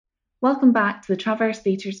Welcome back to the Traverse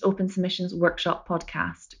Theatre's Open Submissions Workshop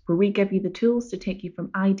podcast, where we give you the tools to take you from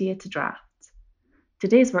idea to draft.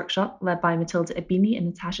 Today's workshop, led by Matilda Ibini and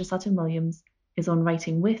Natasha Sutton Williams, is on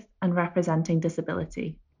writing with and representing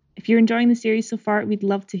disability. If you're enjoying the series so far, we'd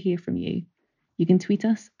love to hear from you. You can tweet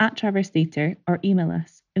us at Traverse Theatre or email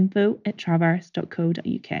us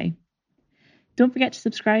info@traverse.co.uk. Don't forget to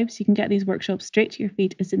subscribe so you can get these workshops straight to your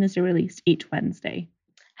feed as soon as they're released each Wednesday.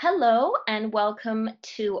 Hello and welcome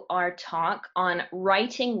to our talk on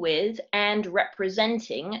writing with and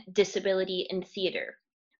representing disability in theatre.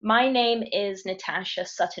 My name is Natasha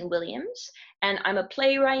Sutton Williams and I'm a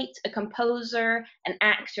playwright, a composer, an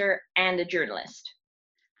actor and a journalist.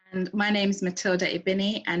 And my name's Matilda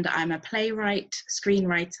Ibini and I'm a playwright,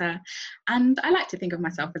 screenwriter, and I like to think of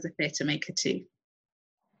myself as a theatre maker too.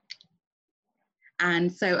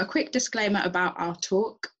 And so a quick disclaimer about our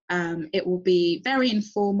talk. It will be very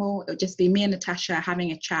informal. It'll just be me and Natasha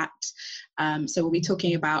having a chat. So we'll be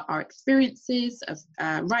talking about our experiences of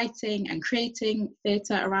writing and creating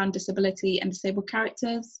theatre around disability and disabled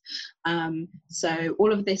characters. So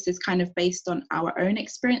all of this is kind of based on our own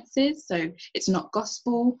experiences. So it's not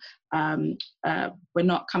gospel. We're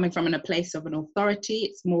not coming from a place of an authority.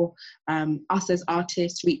 It's more us as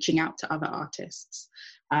artists reaching out to other artists.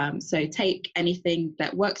 So take anything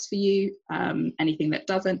that works for you, anything that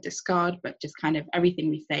doesn't, discard, but just kind of everything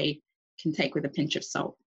we say can take with a pinch of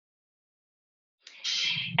salt.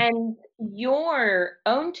 And your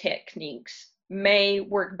own techniques may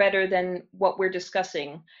work better than what we're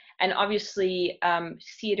discussing. And obviously,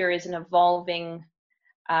 theatre is an evolving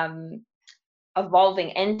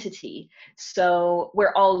entity. So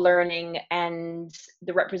we're all learning, and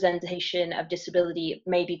the representation of disability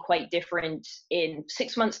may be quite different in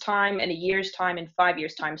 6 months' time, in a year's time, in 5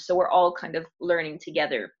 years' time. So we're all kind of learning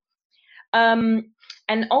together.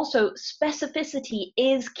 And also specificity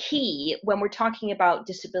is key when we're talking about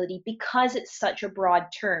disability because it's such a broad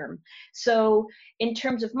term. So in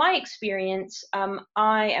terms of my experience,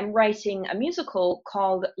 I am writing a musical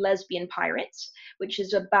called Lesbian Pirates, which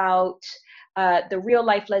is about the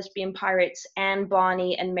real-life lesbian pirates Anne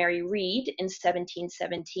Bonny and Mary Read in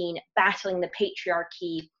 1717 battling the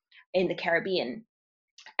patriarchy in the Caribbean.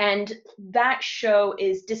 And that show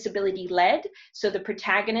is disability-led, so the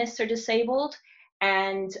protagonists are disabled,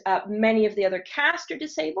 and many of the other cast are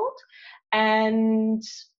disabled. And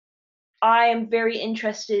I am very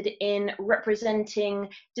interested in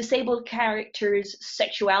representing disabled characters'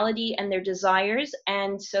 sexuality and their desires,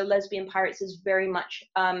 and so Lesbian Pirates is very much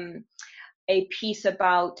a piece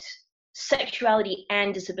about sexuality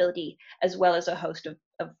and disability, as well as a host of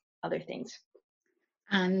other things.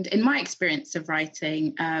 And in my experience of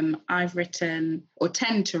writing, I've written or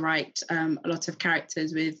tend to write a lot of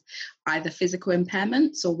characters with either physical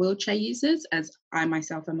impairments or wheelchair users, as I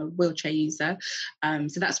myself am a wheelchair user.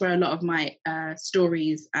 So that's where a lot of my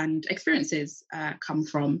stories and experiences come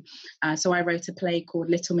from. So I wrote a play called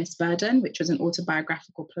Little Miss Burden, which was an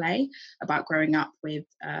autobiographical play about growing up with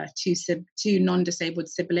two non-disabled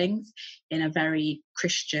siblings in a very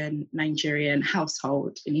Christian Nigerian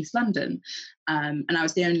household in East London. And I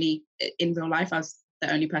was in real life, I was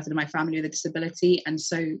the only person in my family with a disability. And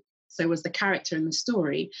so was the character in the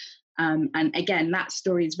story. And again, that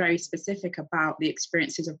story is very specific about the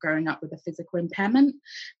experiences of growing up with a physical impairment,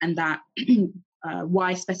 and that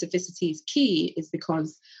why specificity is key is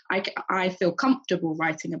because I feel comfortable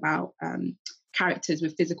writing about characters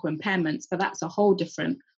with physical impairments, but that's a whole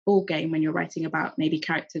different ballgame when you're writing about maybe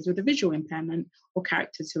characters with a visual impairment or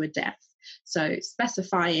characters who are deaf. So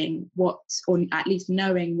specifying what, or at least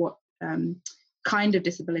knowing what kind of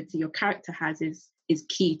disability your character has is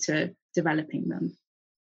key to developing them.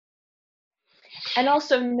 And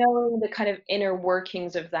also knowing the kind of inner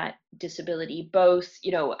workings of that disability, both,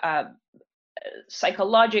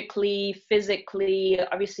 psychologically, physically.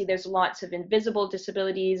 Obviously, there's lots of invisible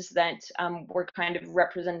disabilities that we're kind of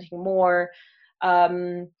representing more.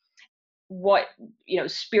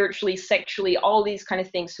 Spiritually, sexually, all these kind of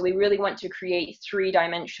things. So we really want to create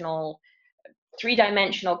three-dimensional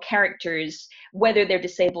characters, whether they're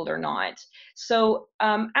disabled or not. So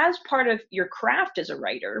as part of your craft as a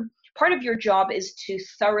writer, part of your job is to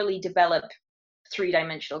thoroughly develop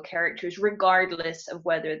three-dimensional characters, regardless of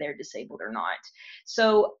whether they're disabled or not.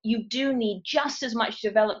 So you do need just as much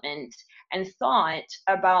development and thought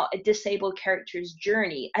about a disabled character's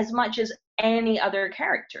journey as much as any other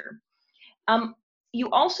character. You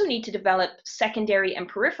also need to develop secondary and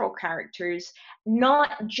peripheral characters,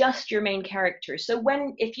 not just your main character. So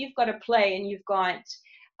if you've got a play and you've got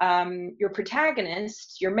your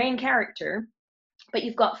protagonist, your main character, but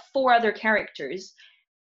you've got 4 other characters,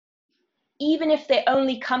 even if they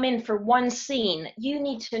only come in for one scene, you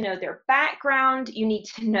need to know their background, you need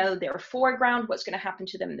to know their foreground, what's going to happen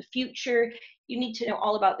to them in the future. You need to know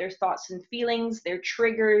all about their thoughts and feelings, their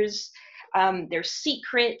triggers, their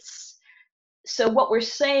secrets. So what we're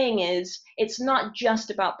saying is, it's not just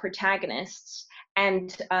about protagonists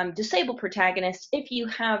and disabled protagonists. If you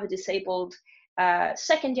have a disabled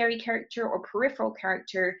secondary character or peripheral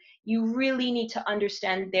character, you really need to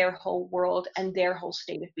understand their whole world and their whole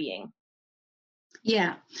state of being.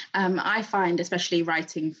 Yeah, I find, especially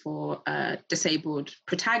writing for disabled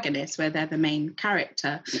protagonists, where they're the main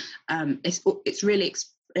character, it's really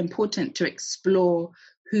important to explore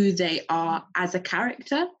who they are as a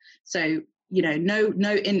character. So, you know,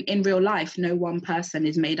 in real life, no one person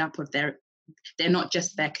is made up of they're not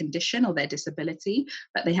just their condition or their disability,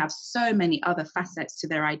 but they have so many other facets to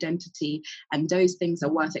their identity, and those things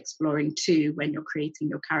are worth exploring too when you're creating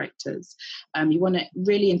your characters. You want to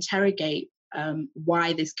really interrogate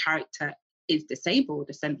why this character is disabled,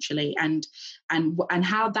 essentially, and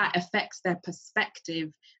how that affects their perspective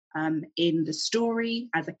in the story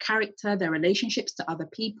as a character, their relationships to other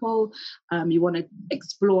people. You want to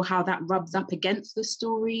explore how that rubs up against the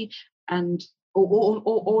story, and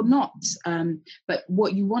or not. But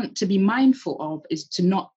what you want to be mindful of is to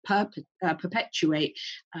not perpetuate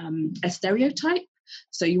a stereotype.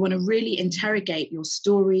 So you want to really interrogate your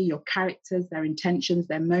story, your characters, their intentions,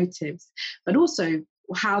 their motives, but also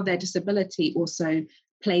how their disability also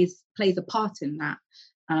plays a part in that,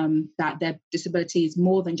 that their disability is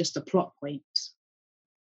more than just a plot point.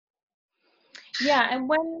 Yeah, and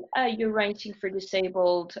when you're writing for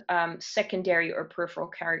disabled secondary or peripheral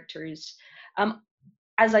characters,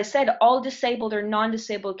 as I said, all disabled or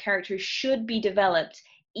non-disabled characters should be developed,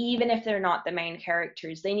 even if they're not the main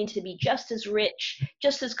characters. They need to be just as rich,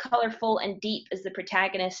 just as colorful and deep as the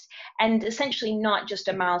protagonist, and essentially not just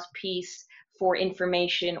a mouthpiece for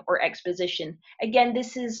information or exposition. Again,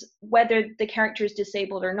 this is whether the character is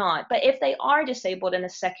disabled or not. But if they are disabled in a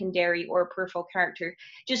secondary or a peripheral character,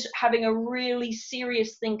 just having a really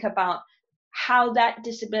serious think about how that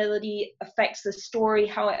disability affects the story,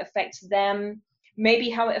 how it affects them, maybe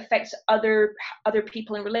how it affects other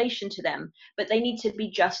people in relation to them, but they need to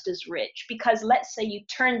be just as rich. Because let's say you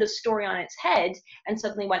turn the story on its head and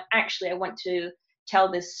suddenly went, actually, I want to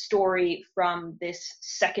tell this story from this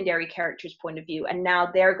secondary character's point of view, and now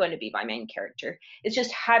they're going to be my main character. It's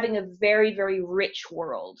just having a very, very rich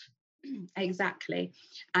world. Exactly.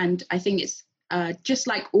 And I think it's just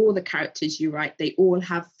like all the characters you write, they all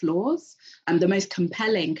have flaws. The most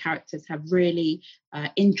compelling characters have really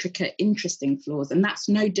intricate, interesting flaws. And that's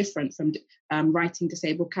no different from writing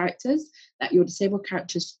disabled characters, that your disabled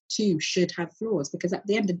characters too should have flaws, because at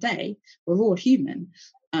the end of the day, we're all human.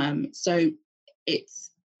 So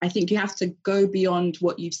I think you have to go beyond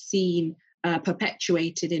what you've seen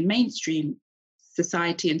perpetuated in mainstream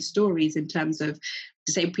society and stories, in terms of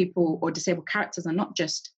disabled people or disabled characters are not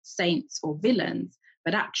just saints or villains,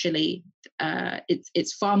 but actually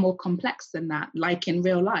it's far more complex than that. Like in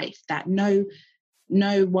real life, that no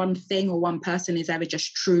one thing or one person is ever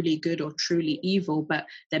just truly good or truly evil, but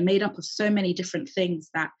they're made up of so many different things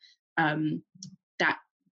that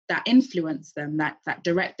influence them, that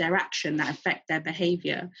direct their action, that affect their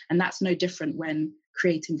behavior. And that's no different when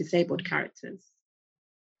creating disabled characters.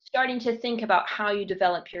 Starting to think about how you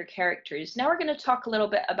develop your characters. Now we're going to talk a little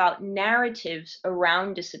bit about narratives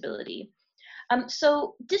around disability.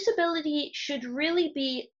 So disability should really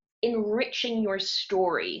be enriching your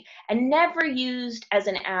story and never used as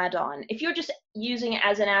an add-on. If you're just using it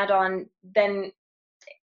as an add-on, then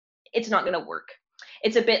it's not going to work.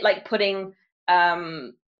 It's a bit like putting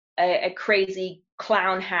a crazy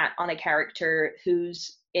clown hat on a character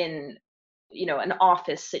who's in, an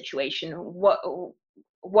office situation.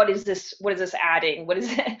 What is this adding? What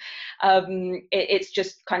is it? It's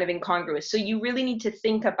just kind of incongruous. So you really need to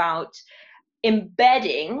think about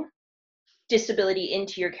embedding disability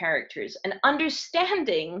into your characters and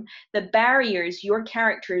understanding the barriers your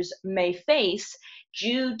characters may face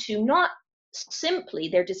due to not simply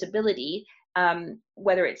their disability,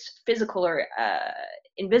 whether it's physical or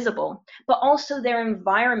invisible, but also their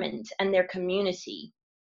environment and their community.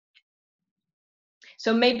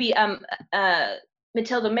 So maybe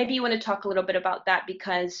Matilda, maybe you want to talk a little bit about that,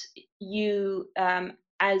 because you,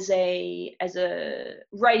 as a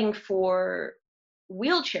writing for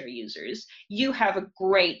wheelchair users, you have a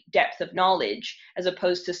great depth of knowledge as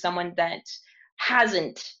opposed to someone that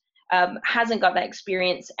hasn't got that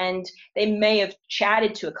experience, and they may have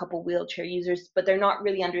chatted to a couple wheelchair users, but they're not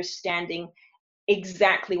really understanding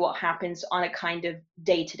exactly what happens on a kind of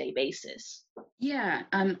day-to-day basis. Yeah,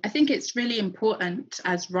 I think it's really important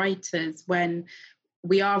as writers, when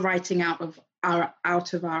we are writing out of our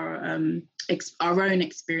own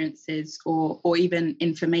experiences, or even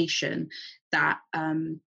information, that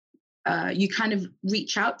you kind of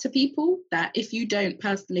reach out to people, that if you don't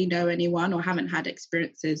personally know anyone or haven't had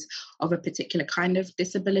experiences of a particular kind of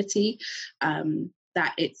disability,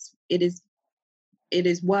 that it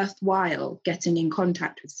is worthwhile getting in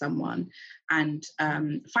contact with someone and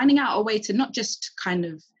finding out a way to not just kind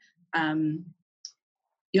of,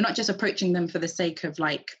 you're not just approaching them for the sake of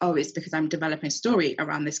like, oh, it's because I'm developing a story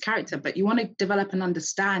around this character, but you want to develop an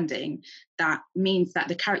understanding that means that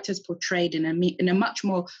the character is portrayed in a much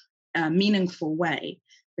more meaningful way.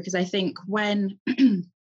 Because I think when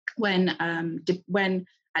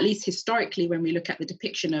at least historically, when we look at the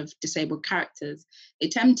depiction of disabled characters, they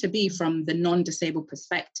tend to be from the non-disabled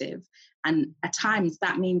perspective. And at times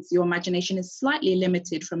that means your imagination is slightly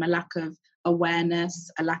limited from a lack of awareness,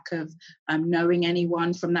 a lack of knowing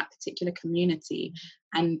anyone from that particular community.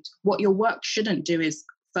 And what your work shouldn't do is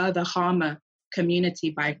further harm a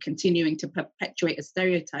community by continuing to perpetuate a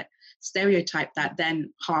stereotype that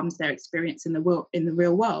then harms their experience in the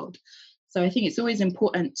real world. So I think it's always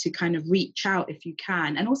important to kind of reach out if you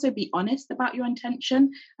can, and also be honest about your intention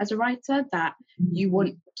as a writer, that you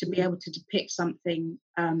want to be able to depict something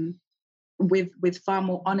with far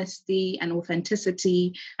more honesty and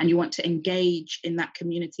authenticity, and you want to engage in that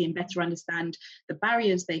community and better understand the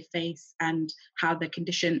barriers they face and how the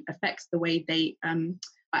condition affects the way they are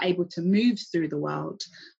able to move through the world.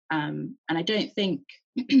 And I don't think,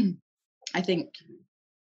 I think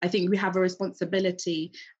we have a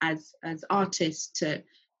responsibility as artists to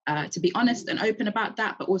be honest and open about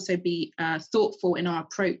that, but also be thoughtful in our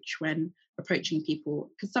approach when approaching people,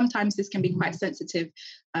 because sometimes this can be quite sensitive.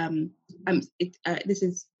 This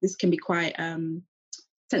can be quite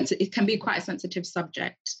it can be quite a sensitive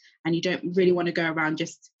subject, and you don't really want to go around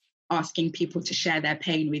just asking people to share their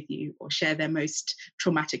pain with you or share their most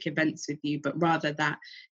traumatic events with you, but rather that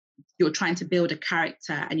you're trying to build a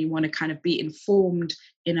character and you want to kind of be informed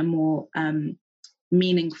in a more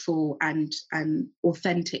meaningful and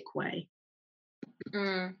authentic way.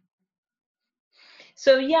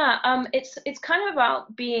 So yeah, it's kind of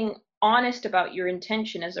about being honest about your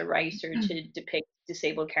intention as a writer to depict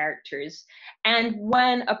disabled characters, and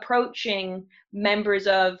when approaching members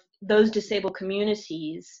of those disabled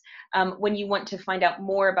communities, when you want to find out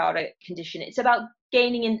more about a condition, it's about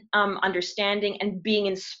gaining an understanding and being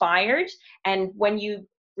inspired. And when you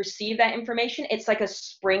receive that information, it's like a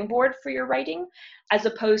springboard for your writing, as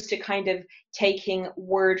opposed to kind of taking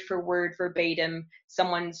word for word verbatim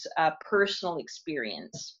someone's personal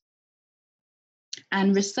experience.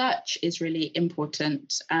 And research is really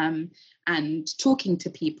important, and talking to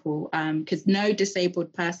people, because no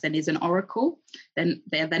disabled person is an oracle. Then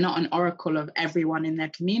they're not an oracle of everyone in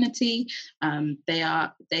their community. No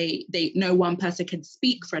one person can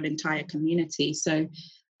speak for an entire community. So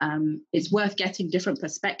it's worth getting different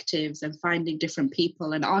perspectives and finding different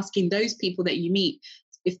people and asking those people that you meet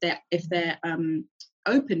if they're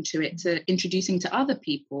open to it, to introducing to other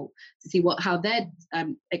people to see how their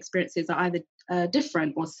experiences are either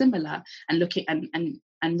different or similar, and looking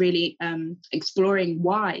and really exploring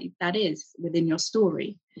why that is within your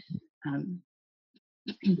story.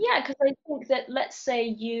 Yeah, because I think that, let's say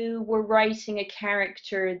you were writing a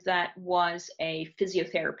character that was a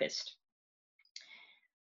physiotherapist.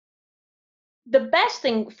 The best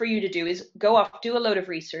thing for you to do is go off, do a load of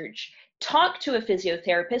research, talk to a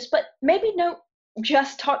physiotherapist, but maybe don't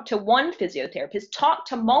just talk to one physiotherapist, talk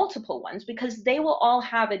to multiple ones, because they will all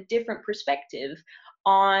have a different perspective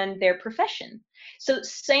on their profession. So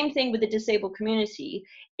same thing with the disabled community.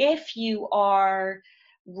 If you are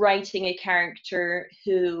writing a character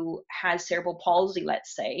who has cerebral palsy,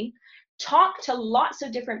 let's say, talk to lots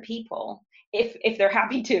of different people, if they're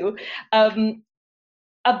happy to,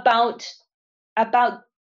 about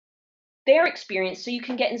their experience, so you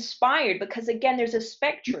can get inspired, because again, there's a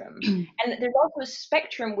spectrum. And there's also a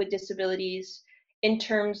spectrum with disabilities in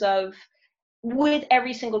terms of, with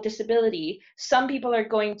every single disability, some people are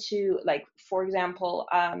going to, like, for example,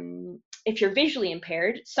 if you're visually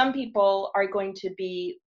impaired, some people are going to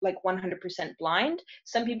be like 100% blind,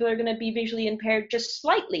 some people are going to be visually impaired just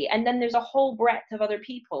slightly, and then there's a whole breadth of other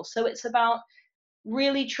people. So it's about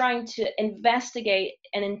really trying to investigate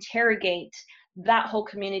and interrogate that whole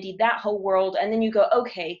community, that whole world, and then you go,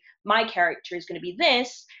 okay, my character is going to be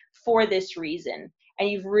this for this reason,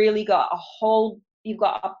 and you've really got you've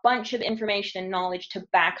got a bunch of information and knowledge to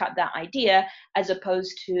back up that idea, as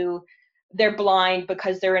opposed to they're blind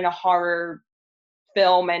because they're in a horror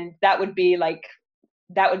film, and that would be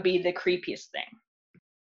the creepiest thing.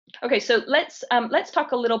 Okay, so let's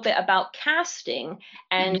talk a little bit about casting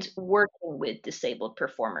and working with disabled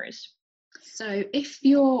performers. So if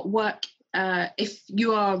you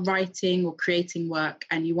are writing or creating work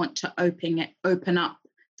and you want to open up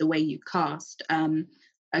the way you cast,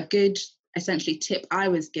 a good essentially tip I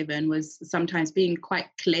was given was sometimes being quite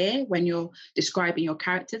clear when you're describing your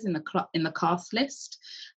characters in the cast list,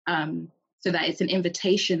 so that it's an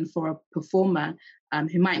invitation for a performer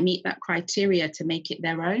who might meet that criteria to make it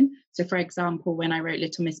their own. So for example, when I wrote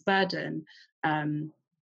Little Miss Burden,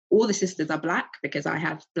 all the sisters are Black because I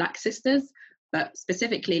have Black sisters, but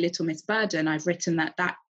specifically Little Miss Burden, I've written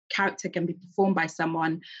that character can be performed by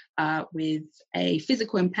someone with a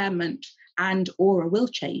physical impairment and or a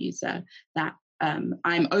wheelchair user. That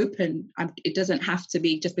I'm open. It doesn't have to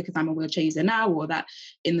be just because I'm a wheelchair user now, or that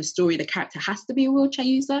in the story the character has to be a wheelchair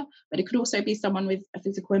user, but it could also be someone with a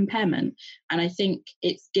physical impairment. And I think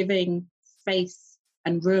it's giving space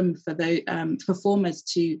and room for the performers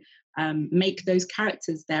to make those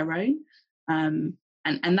characters their own. And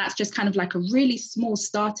that's just kind of like a really small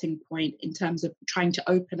starting point in terms of trying to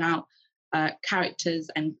open out characters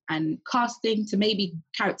and casting to maybe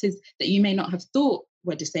characters that you may not have thought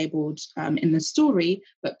were disabled in the story,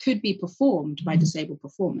 but could be performed by disabled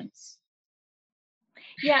performers.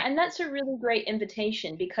 Yeah, and that's a really great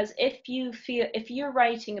invitation, because if you're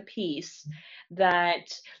writing a piece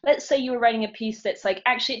that, let's say you were writing a piece that's like,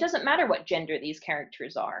 actually, it doesn't matter what gender these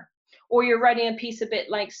characters are, or you're writing a piece a bit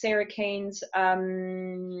like Sarah Kane's,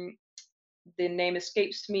 the name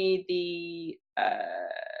escapes me, the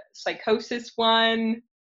psychosis one,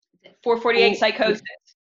 448 Psychosis.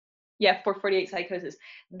 Yeah, 448 Psychosis.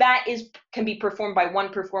 That can be performed by one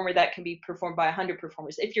performer, that can be performed by 100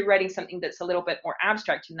 performers, if you're writing something that's a little bit more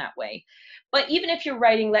abstract in that way. But even if you're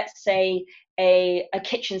writing, let's say, a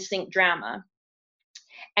kitchen sink drama,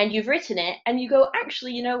 and you've written it, and you go,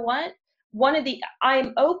 actually, you know what?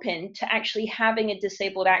 I'm open to actually having a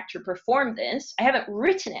disabled actor perform this. I haven't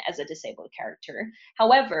written it as a disabled character.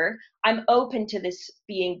 However, I'm open to this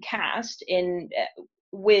being cast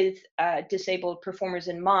with disabled performers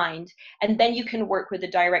in mind. And then you can work with the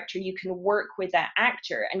director, you can work with that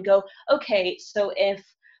actor and go, okay, so if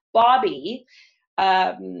Bobby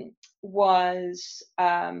was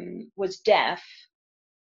deaf,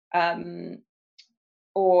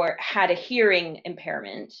 or had a hearing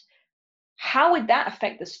impairment, how would that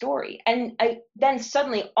affect the story? And then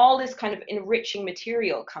suddenly all this kind of enriching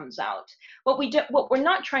material comes out. What we're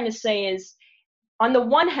not trying to say is, on the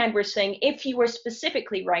one hand, we're saying if you were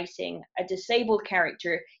specifically writing a disabled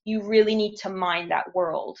character, you really need to mine that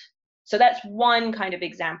world. So that's one kind of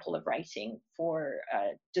example of writing for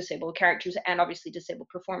disabled characters and obviously disabled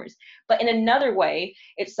performers. But in another way,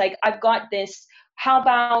 it's like, I've got this, how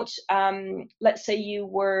about, let's say you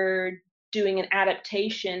were doing an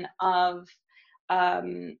adaptation of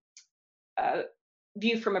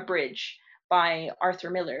View from a Bridge by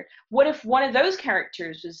Arthur Miller. What if one of those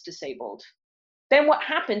characters was disabled? Then what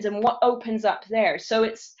happens and what opens up there? So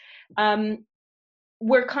it's,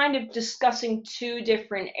 we're kind of discussing two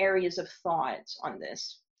different areas of thought on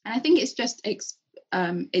this. And I think it's just,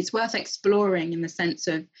 it's worth exploring in the sense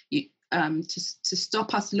of to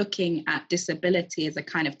stop us looking at disability as a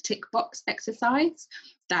kind of tick box exercise,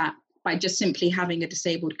 that by just simply having a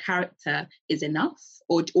disabled character is enough,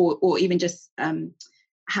 or even just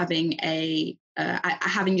having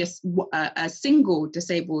just a single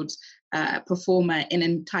disabled performer in an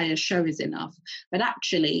entire show is enough. But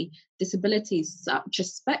actually, disability is such a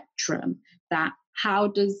spectrum that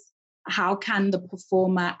how can the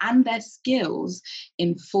performer and their skills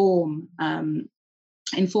inform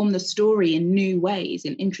the story in new ways,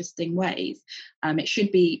 in interesting ways? It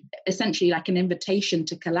should be essentially like an invitation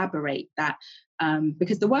to collaborate, that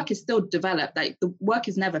because the work is still developed, like the work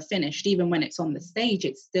is never finished. Even when it's on the stage,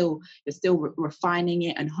 you're still refining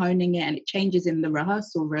it and honing it, and it changes in the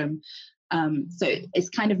rehearsal room. So it's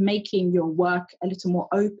kind of making your work a little more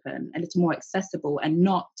open, a little more accessible, and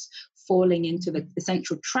not falling into the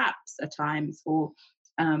essential traps at times, or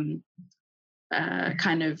kind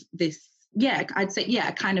of this, I'd say,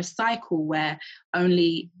 a kind of cycle where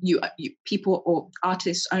only people or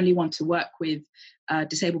artists only want to work with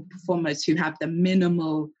disabled performers who have the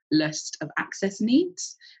minimal list of access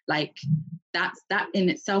needs. Like that in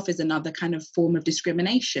itself is another kind of form of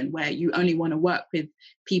discrimination, where you only want to work with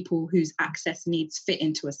people whose access needs fit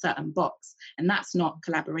into a certain box. And that's not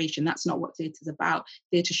collaboration. That's not what theatre is about.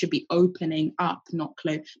 Theatre should be opening up, not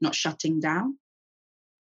shutting down.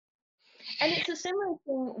 And it's a similar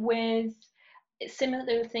thing with,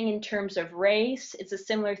 similar thing in terms of race. It's a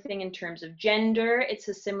similar thing in terms of gender. It's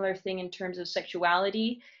a similar thing in terms of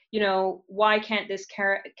sexuality. Why can't this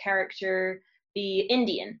character be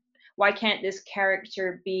Indian? Why can't this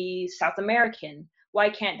character be South American? Why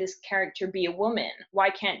can't this character be a woman? Why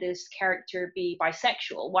can't this character be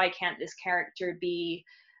bisexual? Why can't this character be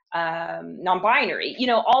non-binary?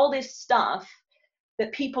 All this stuff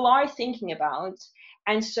that people are thinking about.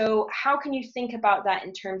 And so how can you think about that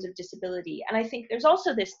in terms of disability? And I think there's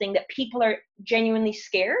also this thing that people are genuinely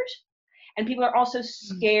scared, and people are also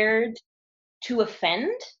scared to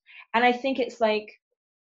offend. And I think it's like,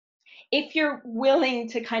 if you're willing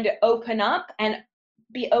to kind of open up and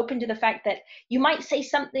be open to the fact that you might say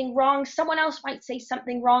something wrong, someone else might say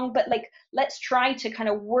something wrong, but like, let's try to kind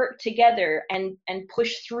of work together and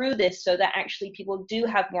push through this so that actually people do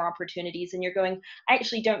have more opportunities. And you're going, I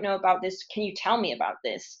actually don't know about this, can you tell me about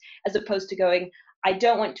this? As opposed to going, I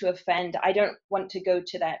don't want to offend, I don't want to go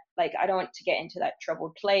to that, like, I don't want to get into that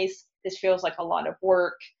troubled place, this feels like a lot of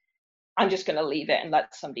work, I'm just going to leave it and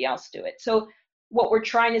let somebody else do it. So what we're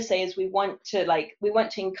trying to say is we want to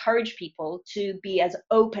encourage people to be as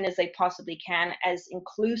open as they possibly can, as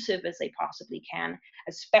inclusive as they possibly can,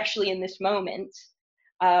 especially in this moment,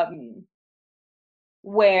 and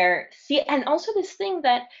also this thing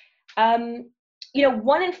that 1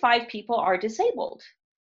 in 5 people are disabled,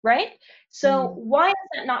 right? So why is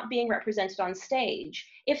that not being represented on stage?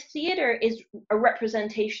 If theater is a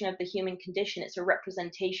representation of the human condition, it's a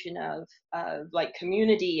representation of like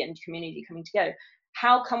community and community coming together,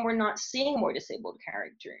 how come we're not seeing more disabled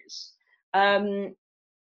characters?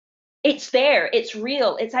 It's there, it's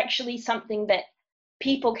real, it's actually something that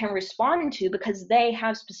people can respond to because they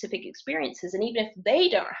have specific experiences. And even if they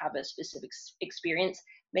don't have a specific experience,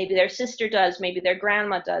 maybe their sister does, maybe their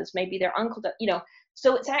grandma does, maybe their uncle does,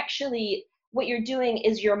 so it's actually, what you're doing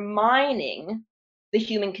is you're mining the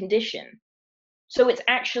human condition. So it's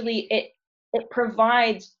actually, it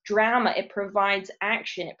provides drama, it provides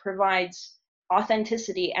action, it provides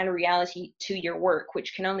authenticity and reality to your work,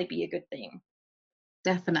 which can only be a good thing.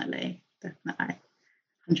 Definitely.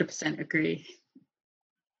 100% agree.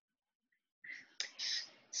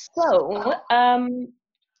 So, do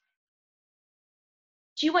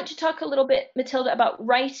you want to talk a little bit, Matilda, about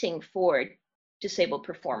writing for disabled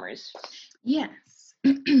performers? Yes.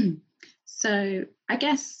 So I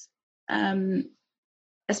guess,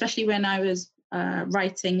 especially when I was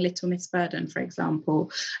writing Little Miss Burden, for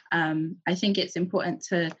example, I think it's important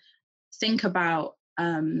to think about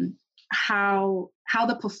how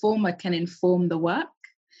the performer can inform the work,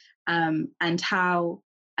 and how,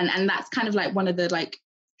 and that's kind of like one of the like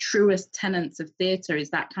truest tenets of theatre, is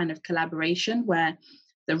that kind of collaboration where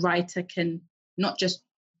the writer can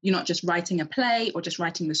you're not just writing a play or just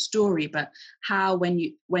writing the story, but how when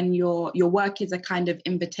your work is a kind of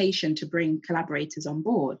invitation to bring collaborators on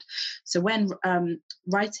board. So when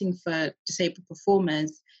writing for disabled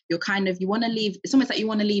performers, you want to leave, it's almost like you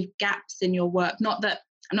want to leave gaps in your work. Not that,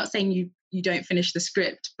 I'm not saying you don't finish the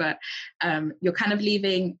script, but you're kind of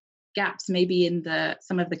leaving gaps maybe in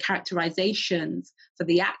some of the characterizations for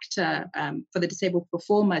the actor, for the disabled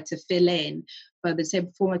performer to fill in, for the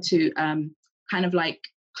disabled performer to kind of like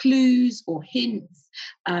clues or hints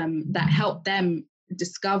that help them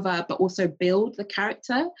discover but also build the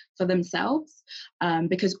character for themselves,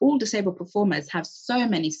 because all disabled performers have so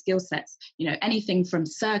many skill sets, anything from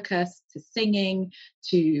circus to singing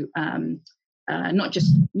to not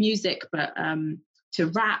just music, but to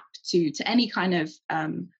rap, to any kind of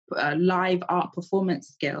live art performance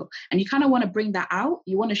skill. And you kind of want to bring that out.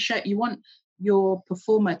 You want your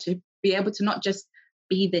performer to be able to not just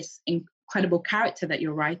be this incredible character that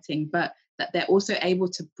you're writing, but that they're also able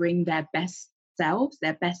to bring their best selves,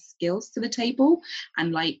 their best skills to the table.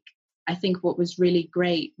 And like, I think what was really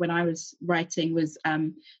great when I was writing was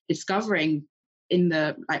discovering in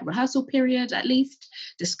the rehearsal period, at least,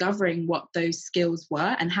 discovering what those skills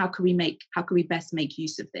were and how could we best make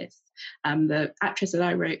use of this. The actress that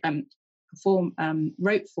I wrote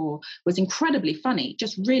for was incredibly funny,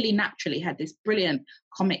 just really naturally had this brilliant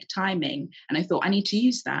comic timing, and I thought, I need to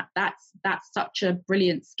use that. That's such a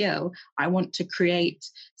brilliant skill. I want to create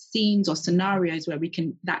scenes or scenarios where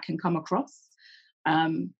that can come across.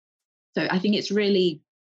 So I think it's really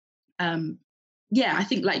I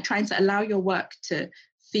think like trying to allow your work to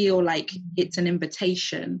feel like it's an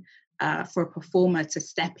invitation for a performer to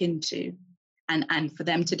step into, and for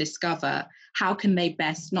them to discover how can they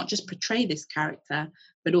best not just portray this character,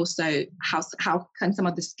 but also how can some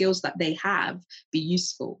of the skills that they have be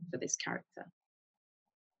useful for this character.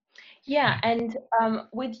 Yeah, and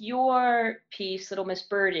with your piece, Little Miss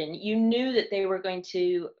Burden, you knew that they were going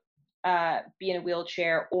to be in a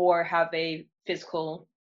wheelchair or have a physical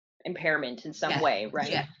impairment in some way,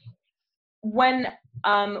 right? Yeah. When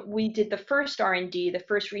we did the first R&D, the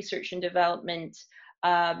first research and development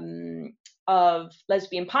of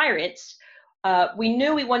Lesbian Pirates, we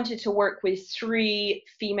knew we wanted to work with 3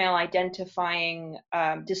 female identifying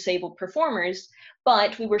disabled performers,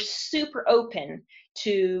 but we were super open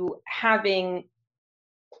to having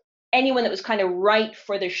anyone that was kind of right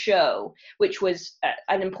for the show, which was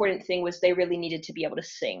an important thing, was they really needed to be able to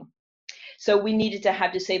sing. So we needed to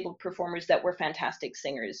have disabled performers that were fantastic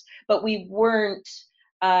singers, but we weren't,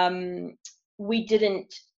 we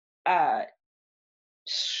didn't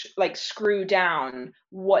like screw down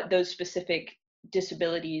what those specific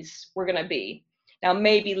disabilities were going to be. Now,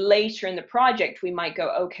 maybe later in the project, we might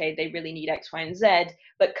go, okay, they really need X, Y, and Z.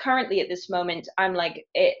 But currently at this moment, I'm like,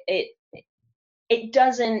 it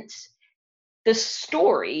doesn't, the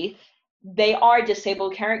story, they are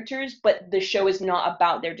disabled characters, but the show is not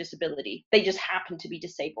about their disability. They just happen to be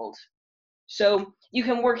disabled. So you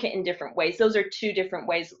can work it in different ways. Those are 2 different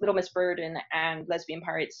ways, Little Miss Burden and Lesbian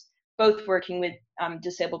Pirates, both working with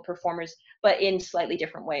disabled performers, but in slightly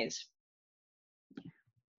different ways.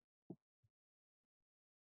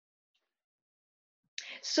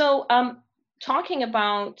 So talking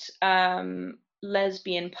about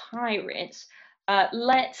Lesbian Pirates,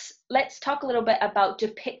 let's talk a little bit about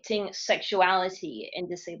depicting sexuality in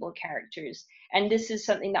disabled characters. And this is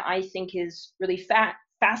something that I think is really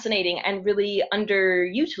fascinating and really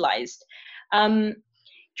underutilized.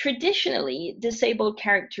 Traditionally, disabled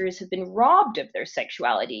characters have been robbed of their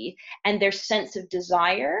sexuality and their sense of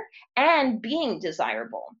desire and being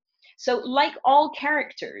desirable. So, like all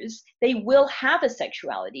characters, they will have a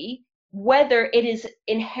sexuality, whether it is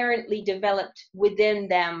inherently developed within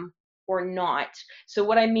them or not. So,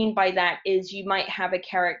 what I mean by that is you might have a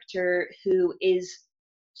character who is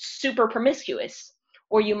super promiscuous,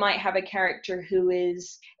 or you might have a character who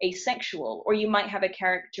is asexual, or you might have a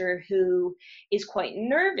character who is quite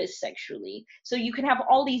nervous sexually. So you can have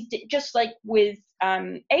all these, just like with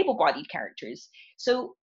able-bodied characters.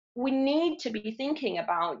 So we need to be thinking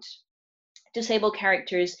about disabled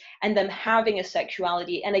characters and them having a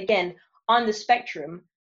sexuality. And again, on the spectrum,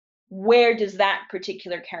 where does that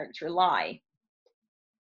particular character lie?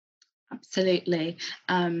 Absolutely.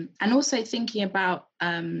 And also thinking about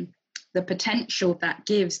the potential that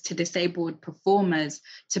gives to disabled performers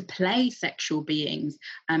to play sexual beings.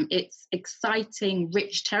 It's exciting,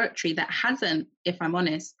 rich territory that hasn't, if I'm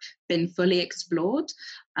honest, been fully explored.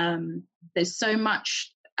 There's so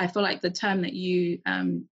much, I feel like the term that you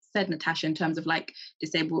said, Natasha, in terms of like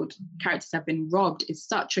disabled characters have been robbed is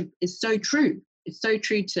so true. It's so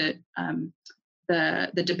true to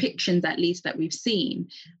the depictions, at least, that we've seen.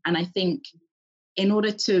 And I think in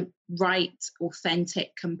order to write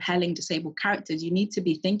authentic, compelling disabled characters, you need to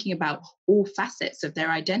be thinking about all facets of their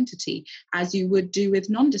identity, as you would do with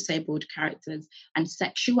non-disabled characters. And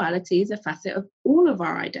sexuality is a facet of all of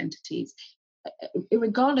our identities.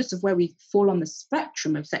 Regardless of where we fall on the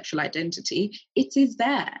spectrum of sexual identity, it is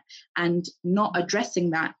there. And not addressing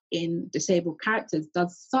that in disabled characters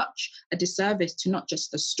does such a disservice to not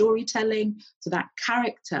just the storytelling, to that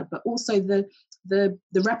character, but also the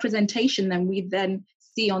representation that we then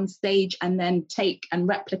see on stage and then take and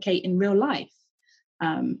replicate in real life.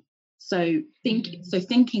 So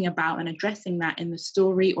thinking about and addressing that in the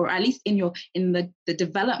story, or at least in the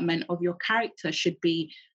development of your character, should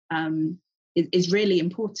be is really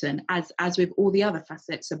important, as with all the other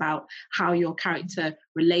facets about how your character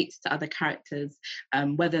relates to other characters,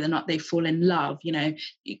 whether or not they fall in love. You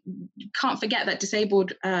can't forget that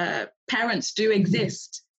disabled parents do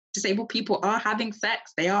exist. Disabled people are having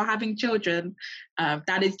sex, they are having children.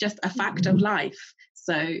 That is just a fact of life.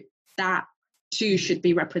 So that too should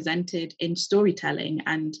be represented in storytelling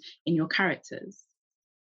and in your characters.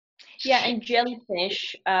 Yeah, and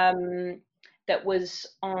Jellyfish, that was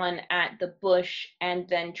on at the Bush and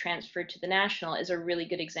then transferred to the National, is a really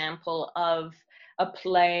good example of a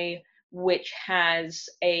play which has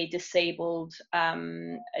a disabled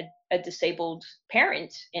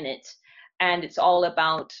parent in it. And it's all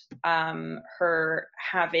about her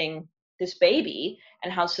having this baby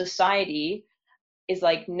and how society is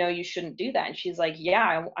like, no, you shouldn't do that. And she's like,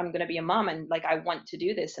 yeah, I'm going to be a mom, and like, I want to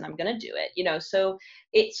do this and I'm going to do it, so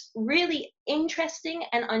it's really interesting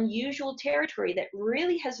and unusual territory that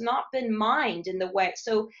really has not been mined in the way.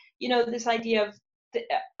 So, this idea of the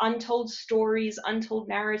untold stories, untold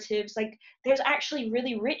narratives, like there's actually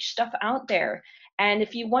really rich stuff out there. And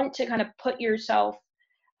if you want to kind of put yourself,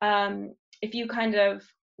 if you kind of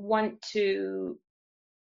want to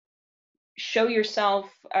show yourself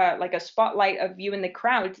like a spotlight of you in the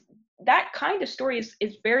crowd, that kind of story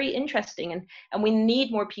is very interesting, and we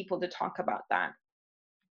need more people to talk about that.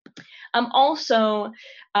 Also,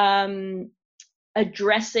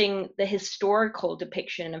 addressing the historical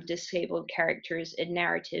depiction of disabled characters in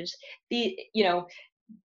narratives.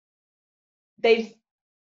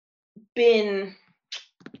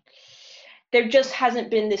 There just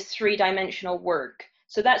hasn't been this three-dimensional work.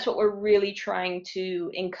 So that's what we're really trying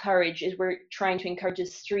to encourage, is we're trying to encourage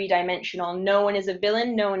this three-dimensional, no one is a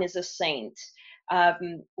villain, no one is a saint.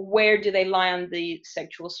 Where do they lie on the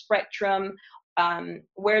sexual spectrum?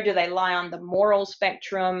 Where do they lie on the moral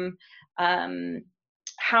spectrum?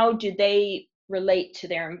 How do they relate to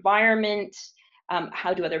their environment?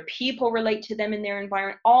 How do other people relate to them in their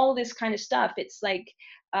environment? All this kind of stuff. It's like,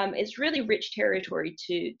 it's really rich territory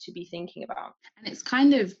to be thinking about. And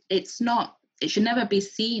it should never be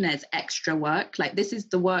seen as extra work. Like, this is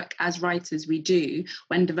the work as writers we do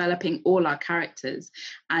when developing all our characters.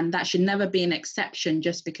 And that should never be an exception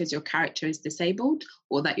just because your character is disabled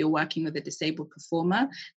or that you're working with a disabled performer.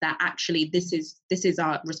 That actually this is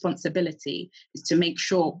our responsibility, is to make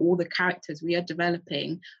sure all the characters we are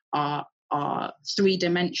developing are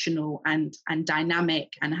three-dimensional and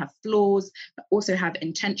dynamic and have flaws, but also have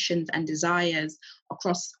intentions and desires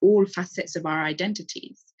across all facets of our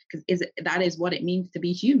identities, because that is what it means to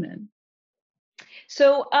be human.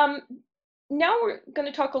 So now we're going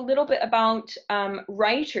to talk a little bit about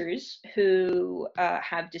writers who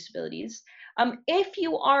have disabilities. If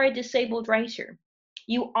you are a disabled writer,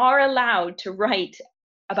 you are allowed to write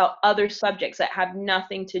about other subjects that have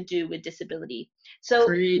nothing to do with disability. So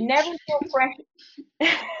never feel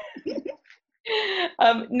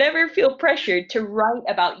never feel pressured to write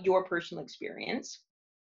about your personal experience.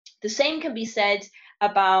 The same can be said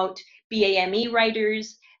about BAME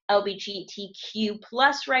writers, LGBTQ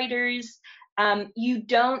plus writers. You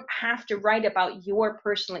don't have to write about your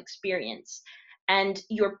personal experience, and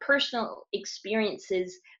your personal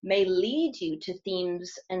experiences may lead you to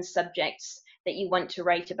themes and subjects that you want to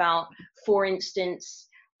write about. For instance,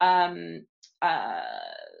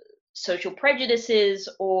 social prejudices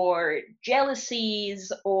or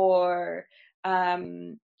jealousies, or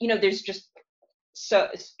there's just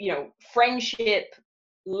friendship,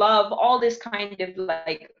 love, all this kind of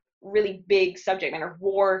like really big subject matter.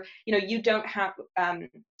 War, you don't have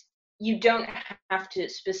to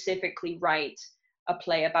specifically write a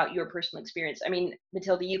play about your personal experience. I mean,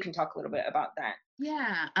 Matilda, you can talk a little bit about that.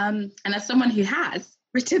 Yeah, and as someone who has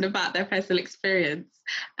written about their personal experience,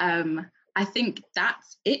 I think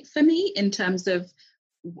that's it for me in terms of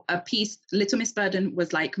a piece. Little Miss Burden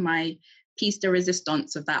was like my piece de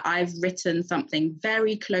resistance of that. I've written something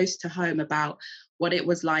very close to home about what it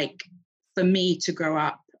was like for me to grow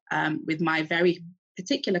up with my very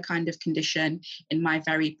particular kind of condition in my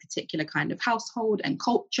very particular kind of household and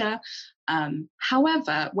culture.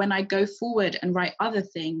 However, when I go forward and write other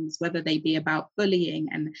things, whether they be about bullying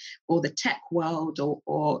or the tech world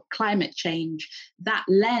or climate change, that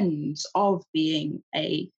lens of being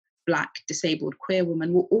a Black disabled queer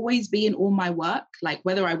woman will always be in all my work, like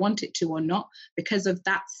whether I want it to or not, because of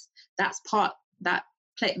that's part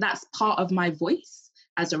of my voice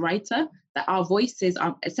as a writer, that our voices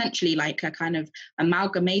are essentially like a kind of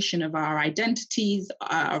amalgamation of our identities,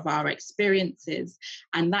 of our experiences,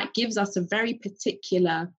 and that gives us a very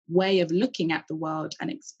particular way of looking at the world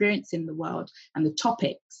and experiencing the world and the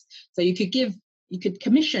topics. So you could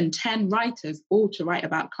commission 10 writers all to write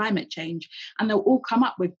about climate change, and they'll all come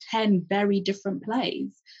up with 10 very different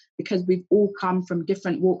plays, because we've all come from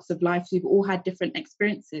different walks of life, we've all had different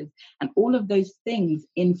experiences, and all of those things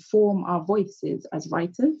inform our voices as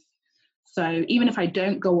writers. So even if I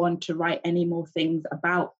don't go on to write any more things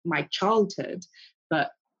about my childhood,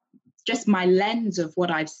 but just my lens of what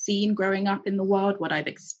I've seen growing up in the world, what I've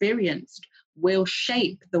experienced, will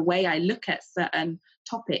shape the way I look at certain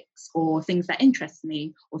topics or things that interest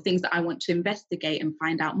me or things that I want to investigate and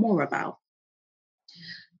find out more about.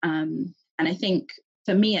 And I think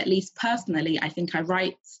for me, at least personally, I think I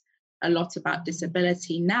write a lot about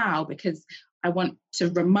disability now because I want to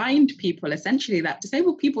remind people essentially that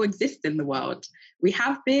disabled people exist in the world. We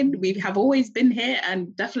have always been here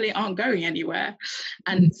and definitely aren't going anywhere.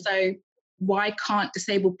 And so why can't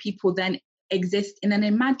disabled people then exist in an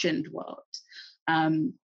imagined world?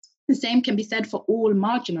 The same can be said for all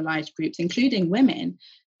marginalized groups, including women,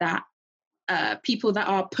 that people that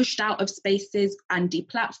are pushed out of spaces and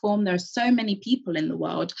deplatformed. There are so many people in the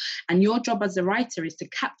world, and your job as a writer is to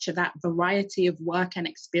capture that variety of work and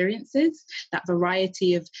experiences, that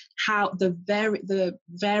variety of how the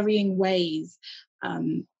varying ways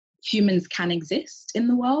humans can exist in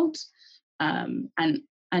the world. And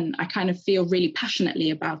and I kind of feel really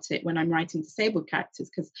passionately about it when I'm writing disabled characters,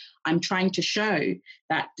 because I'm trying to show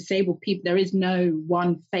that disabled people, there is no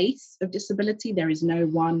one face of disability, there is no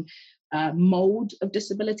one mold of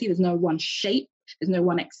disability, there's no one shape, there's no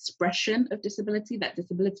one expression of disability. That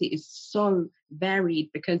disability is so varied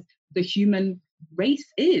because the human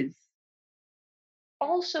race is.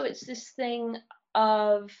 Also, it's this thing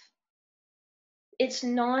of, it's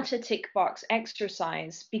not a tick box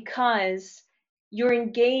exercise, because you're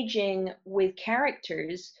engaging with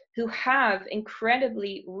characters who have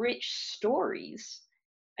incredibly rich stories.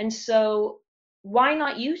 And so why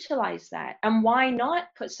not utilize that? And why not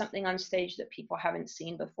put something on stage that people haven't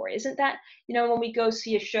seen before? Isn't that, when we go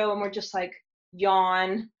see a show and we're just like,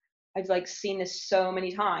 yawn, I've like seen this so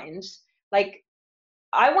many times. Like,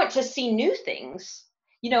 I want to see new things,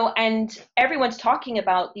 and everyone's talking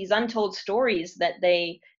about these untold stories that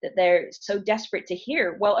they're so desperate to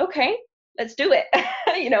hear. Well, okay, let's do it.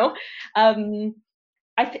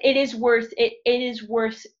 It is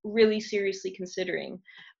worth really seriously considering.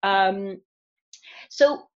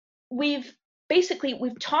 So we've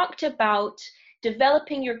talked about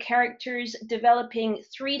developing your characters, developing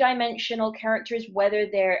three-dimensional characters, whether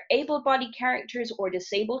they're able-bodied characters or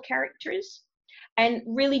disabled characters, and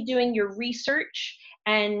really doing your research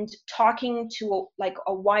and talking to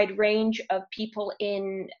a wide range of people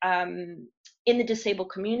in the disabled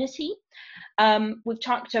community. We've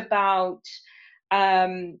talked about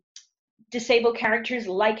disabled characters,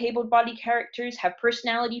 like able-bodied characters, have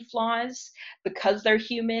personality flaws because they're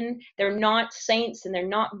human. They're not saints and they're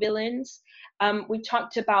not villains. We've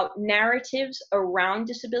talked about narratives around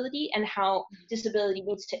disability and how disability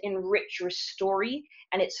needs to enrich your story,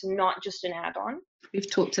 and it's not just an add-on. We've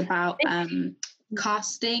talked about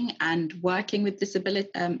casting and working with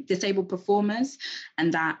disabled performers,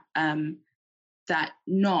 and that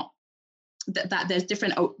there's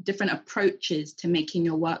different approaches to making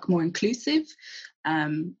your work more inclusive,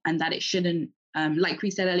 and that it shouldn't, like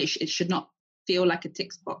we said earlier, it should not feel like a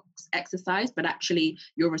tick box exercise, but actually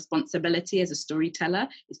your responsibility as a storyteller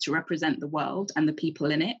is to represent the world and the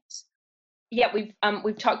people in it. Yeah,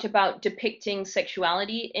 we've talked about depicting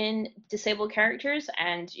sexuality in disabled characters,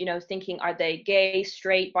 and thinking, are they gay,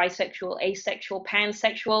 straight, bisexual, asexual,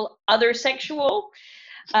 pansexual, other sexual?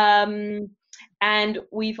 And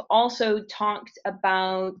we've also talked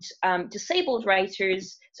about disabled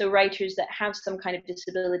writers, so writers that have some kind of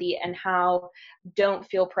disability, and how don't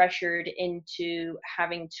feel pressured into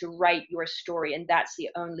having to write your story, and that's the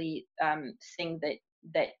only thing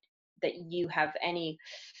that you have any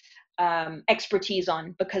expertise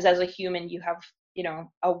on, because as a human you have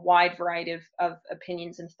a wide variety of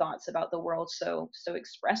opinions and thoughts about the world, so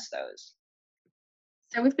express those.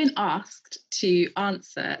 So we've been asked to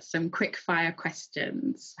answer some quick fire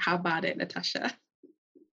questions. How about it, Natasha?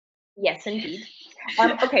 Yes, indeed.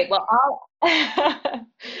 Okay, well,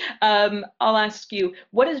 I'll ask you,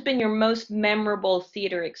 what has been your most memorable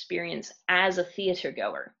theatre experience as a theatre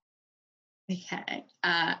goer? Okay,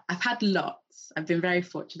 I've had lots. I've been very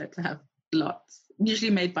fortunate to have lots,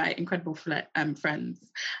 usually made by incredible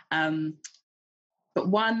friends. But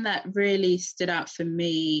one that really stood out for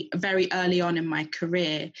me very early on in my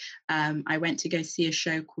career, I went to go see a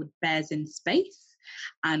show called Bears in Space.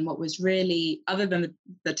 And what was really, other than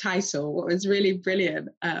the title, what was really brilliant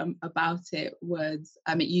about it was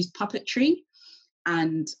it used puppetry.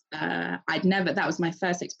 And that was my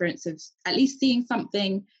first experience of at least seeing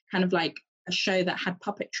something kind of like a show that had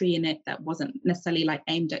puppetry in it that wasn't necessarily like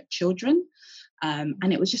aimed at children.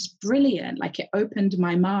 And it was just brilliant. Like, it opened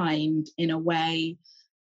my mind in a way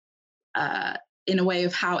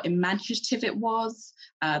of how imaginative it was.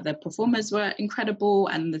 The performers were incredible,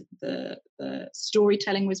 and the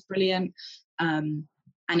storytelling was brilliant. And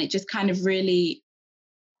it just kind of really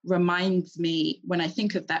reminds me, when I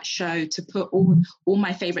think of that show, to put all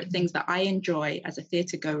my favorite things that I enjoy as a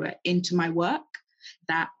theatre goer into my work,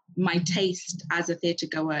 that my taste as a theatre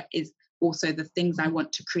goer is also the things I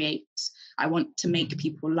want to create. I want to make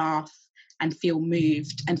people laugh and feel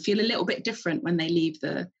moved and feel a little bit different when they leave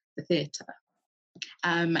the theatre.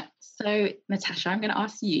 So Natasha, I'm going to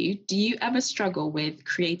ask you, do you ever struggle with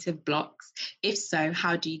creative blocks? If so,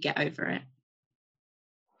 how do you get over it?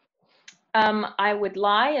 I would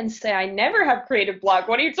lie and say I never have creative block.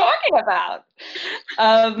 What are you talking about?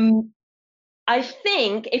 I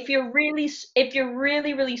think if you're really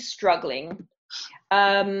struggling,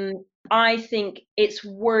 I think it's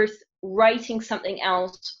worth writing something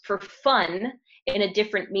else for fun in a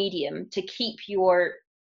different medium to keep your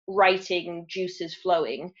writing juices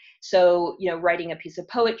flowing. So, writing a piece of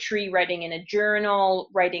poetry, writing in a journal,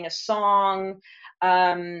 writing a song,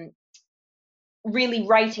 really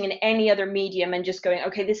writing in any other medium and just going,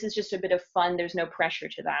 okay, this is just a bit of fun, there's no pressure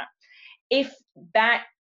to that.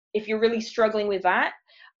 If you're really struggling with that,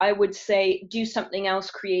 I would say do something else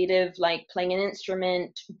creative, like playing an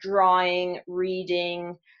instrument, drawing,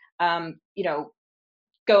 reading,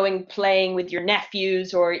 playing with your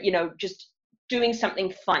nephews, or, just doing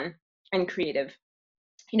something fun and creative.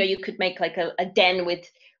 You could make like a den with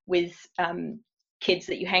kids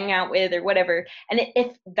that you hang out with or whatever. And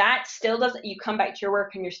if that still doesn't, you come back to your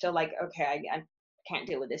work and you're still like, okay, I can't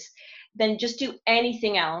deal with this, then just do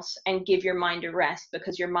anything else and give your mind a rest,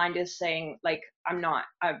 because your mind is saying, like, I'm not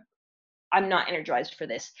energized for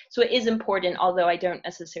this. So it is important, although I don't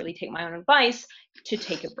necessarily take my own advice, to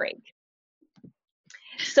take a break.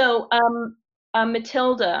 So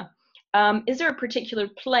Matilda, is there a particular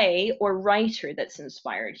play or writer that's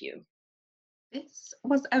inspired you? This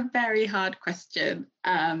was a very hard question,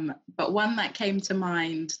 but one that came to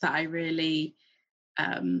mind that I really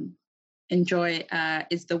enjoy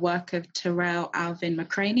is the work of Terrell Alvin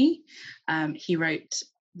McCraney. He wrote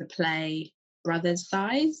the play Brothers'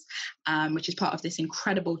 Thighs, which is part of this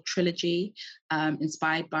incredible trilogy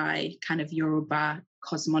inspired by kind of Yoruba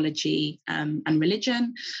cosmology and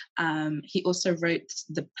religion. He also wrote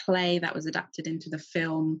the play that was adapted into the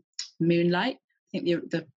film Moonlight. I think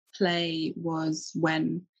the play was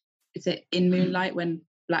In Moonlight When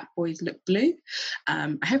Black Boys Look Blue.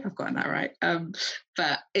 I hope I've gotten that right.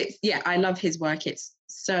 But I love his work. It's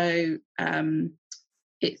so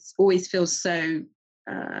it always feels so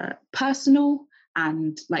personal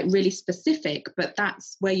and like really specific, but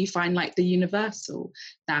that's where you find like the universal,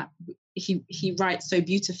 that he writes so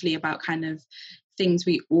beautifully about kind of things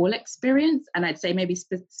we all experience, and I'd say maybe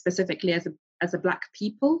specifically as a Black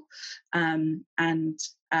people,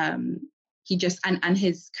 he just and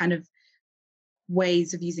his kind of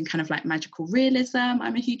ways of using kind of like magical realism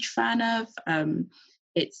I'm a huge fan of.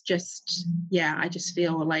 It's just, I just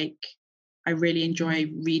feel like I really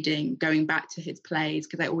enjoy going back to his plays,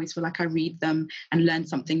 because I always feel like I read them and learn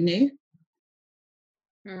something new.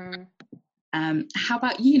 How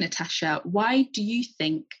about you, Natasha? Why do you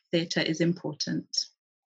think theatre is important?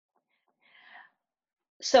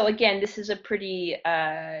 So again, this is a pretty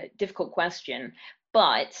difficult question,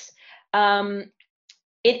 but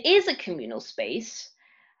it is a communal space,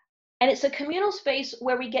 and it's a communal space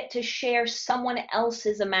where we get to share someone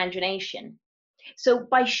else's imagination. So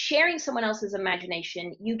by sharing someone else's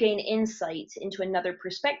imagination, you gain insight into another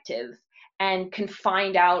perspective and can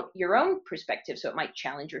find out your own perspective. So it might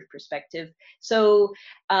challenge your perspective. So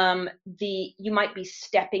you might be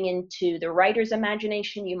stepping into the writer's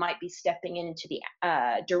imagination, you might be stepping into the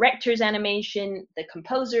director's animation, the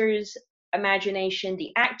composer's imagination,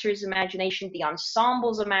 the actor's imagination, the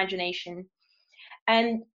ensemble's imagination.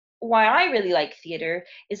 And why I really like theater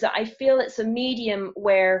is that I feel it's a medium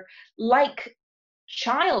where, like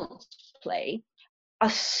child's play, a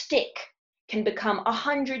stick can become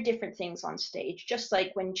 100 different things on stage, just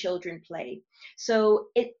like when children play. So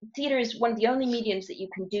theater is one of the only mediums that you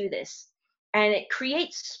can do this, and it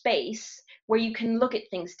creates space where you can look at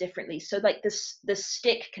things differently. So like the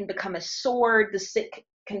stick can become a sword, the stick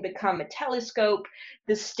can become a telescope,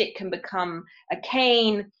 the stick can become a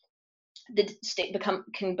cane, the stick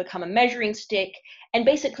can become a measuring stick, and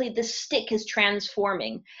basically the stick is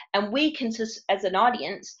transforming, and we can, as an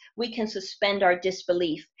audience, we can suspend our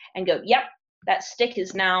disbelief and go, yep, that stick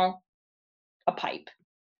is now a pipe.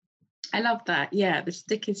 I love that. Yeah, the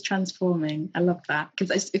stick is transforming. I love that,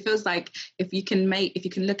 because it feels like if you can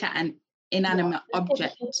look at an inanimate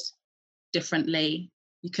object differently,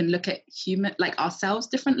 you can look at ourselves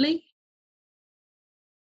differently.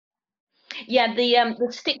 Yeah, the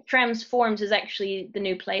stick transforms is actually the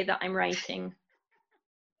new play that I'm writing.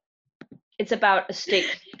 It's about a stick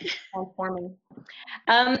transforming.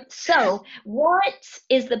 So what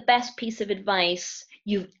is the best piece of advice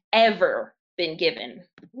you've ever been given?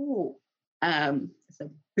 Ooh, it's a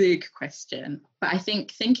big question, but I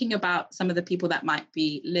think thinking about some of the people that might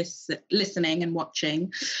be listening and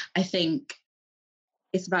watching, I think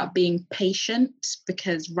it's about being patient,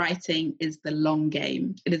 because writing is the long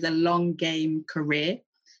game. It is a long game career.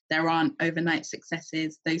 There aren't overnight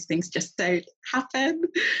successes. Those things just don't happen.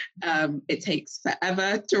 It takes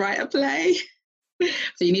forever to write a play.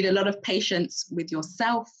 So you need a lot of patience with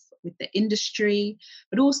yourself, with the industry,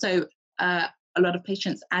 but also a lot of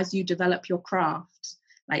patience as you develop your craft.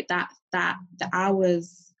 Like that the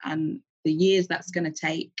hours and the years that's going to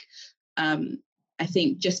take. I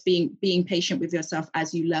think just being patient with yourself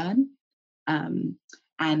as you learn,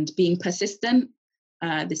 and being persistent.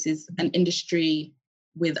 This is an industry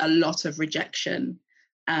with a lot of rejection,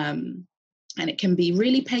 and And it can be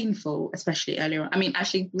really painful, especially earlier on. I mean,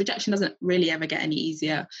 actually, rejection doesn't really ever get any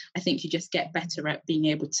easier. I think you just get better at being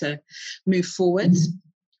able to move forward.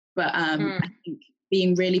 But I think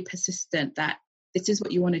being really persistent that this is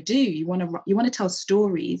what you want to do. You want to tell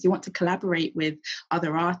stories. You want to collaborate with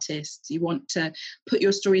other artists. You want to put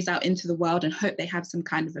your stories out into the world and hope they have some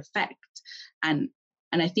kind of effect. And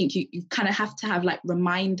I think you kind of have to have like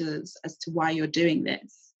reminders as to why you're doing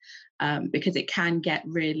this, because it can get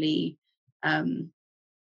really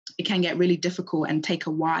difficult and take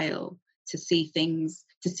a while to see things,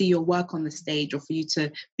 to see your work on the stage, or for you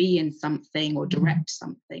to be in something or direct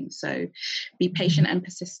something. So be patient and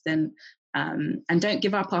persistent, and don't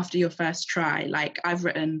give up after your first try. Like, I've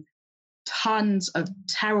written tons of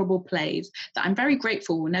terrible plays that I'm very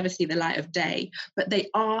grateful will never see the light of day, but they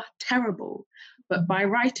are terrible. But by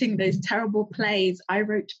writing those terrible plays, I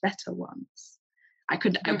wrote better ones. I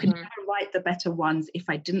could never write the better ones if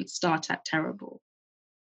I didn't start at terrible.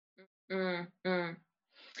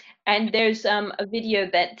 And there's a video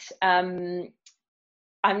that I'm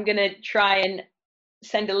gonna try and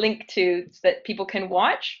send a link to so that people can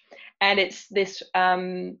watch, and it's this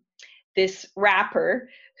this rapper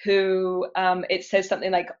who it says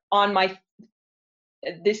something like,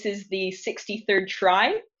 this is the 63rd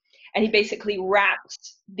try, and he basically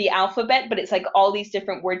raps the alphabet, but it's like all these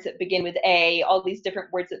different words that begin with A, all these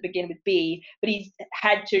different words that begin with B, but he's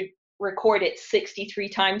had to record it 63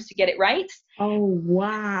 times to get it right. Oh,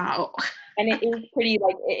 wow. And it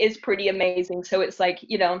is pretty amazing. So it's like,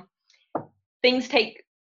 you know, things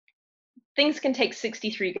can take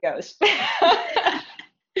 63 goes.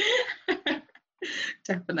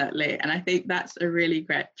 Definitely. And I think that's a really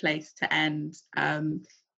great place to end.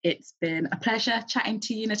 It's been a pleasure chatting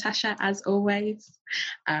to you, Natasha, as always.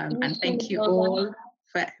 And thank you all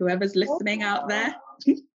for whoever's listening out there.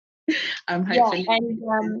 Hopefully,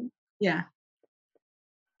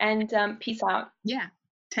 and peace out. Yeah,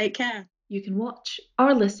 take care. You can watch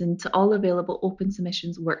or listen to all available open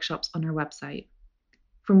submissions workshops on our website.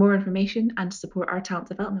 For more information and to support our talent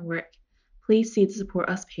development work, please see the Support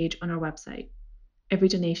Us page on our website. Every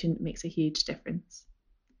donation makes a huge difference.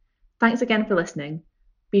 Thanks again for listening.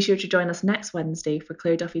 Be sure to join us next Wednesday for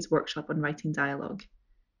Claire Duffy's workshop on writing dialogue.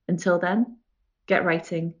 Until then, get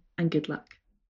writing and good luck.